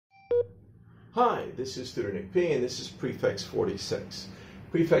Hi, this is Tutor Nick P, and this is Prefix 46.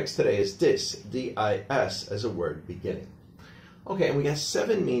 Prefix today is dis, D-I-S, as a word beginning. Okay, and we got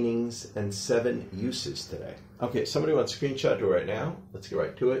 7 meanings and 7 uses today. Okay, somebody wants a screenshot to it right now. Let's get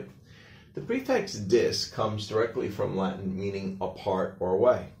right to it. The prefix dis comes directly from Latin meaning apart or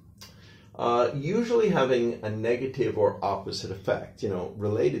away. Usually having a negative or opposite effect,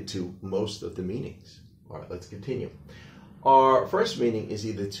 related to most of the meanings. All right, let's continue. Our first meaning is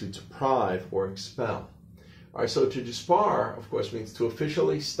either to deprive or expel. All right, so to disbar, of course, means to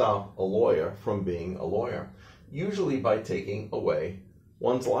officially stop a lawyer from being a lawyer, usually by taking away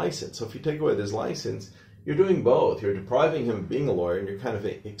one's license. So if you take away his license, you're doing both. You're depriving him of being a lawyer, and you're kind of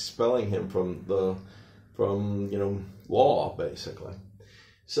expelling him from law, basically.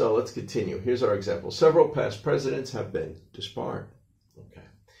 So let's continue. Here's our example. Several past presidents have been disbarred. Okay.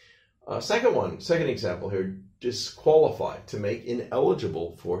 Second example here, disqualify, to make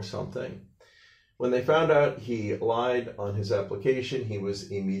ineligible for something. When they found out he lied on his application, he was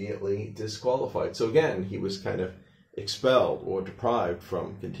immediately disqualified. So again, he was kind of expelled or deprived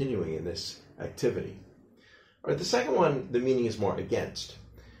from continuing in this activity. All right, the second one, the meaning is more against.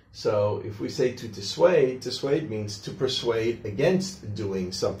 So if we say to dissuade, dissuade means to persuade against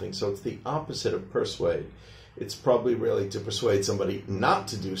doing something. So it's the opposite of persuade. It's probably really to persuade somebody not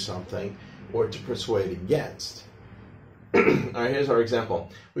to do something or to persuade against. All right, here's our example.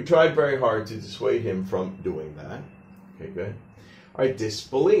 We tried very hard to dissuade him from doing that. Okay, good. All right,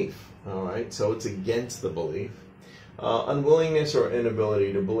 disbelief. All right, so it's against the belief. Unwillingness or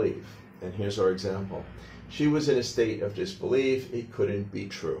inability to believe. And here's our example. She was in a state of disbelief. It couldn't be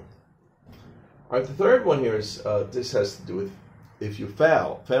true. All right, the third one here is, this has to do with if you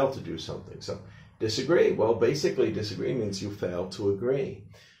fail to do something. So disagree. Well, basically disagree means you fail to agree.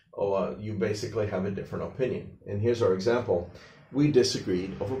 Or you basically have a different opinion. And here's our example. We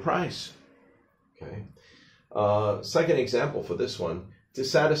disagreed over price. Okay. Second example for this one,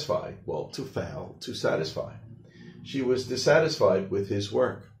 dissatisfy. Well, to fail to satisfy. She was dissatisfied with his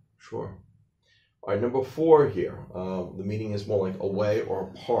work. Sure. All right, number 4 here. The meaning is more like away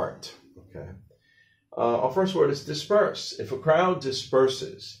or apart. Okay. Our first word is disperse. If a crowd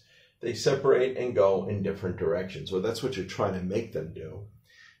disperses, they separate and go in different directions. Well, that's what you're trying to make them do.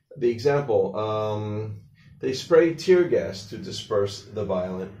 The example, they sprayed tear gas to disperse the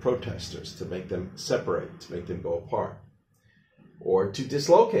violent protesters, to make them separate, to make them go apart. Or to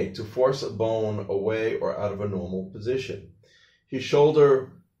dislocate, to force a bone away or out of a normal position. His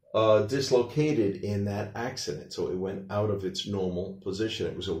shoulder dislocated in that accident, so it went out of its normal position.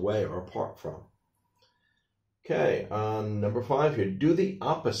 It was away or apart from. Okay, number 5 here, do the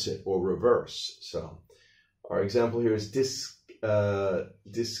opposite or reverse. So our example here is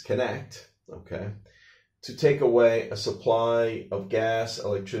disconnect, okay, to take away a supply of gas,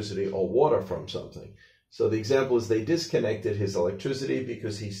 electricity, or water from something. So the example is they disconnected his electricity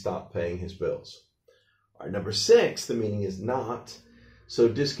because he stopped paying his bills. All right, number 6, the meaning is not. So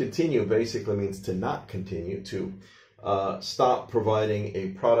discontinue basically means to not continue, to stop providing a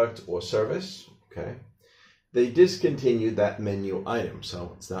product or service, okay. They discontinued that menu item,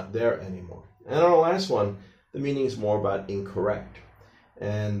 so it's not there anymore. And our last one, the meaning is more about incorrect.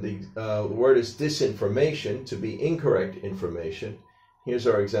 And the word is disinformation, to be incorrect information. Here's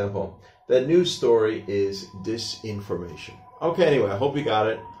our example. That news story is disinformation. Okay, anyway, I hope you got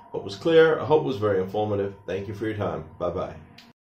it. Hope it was clear. I hope it was very informative. Thank you for your time. Bye-bye.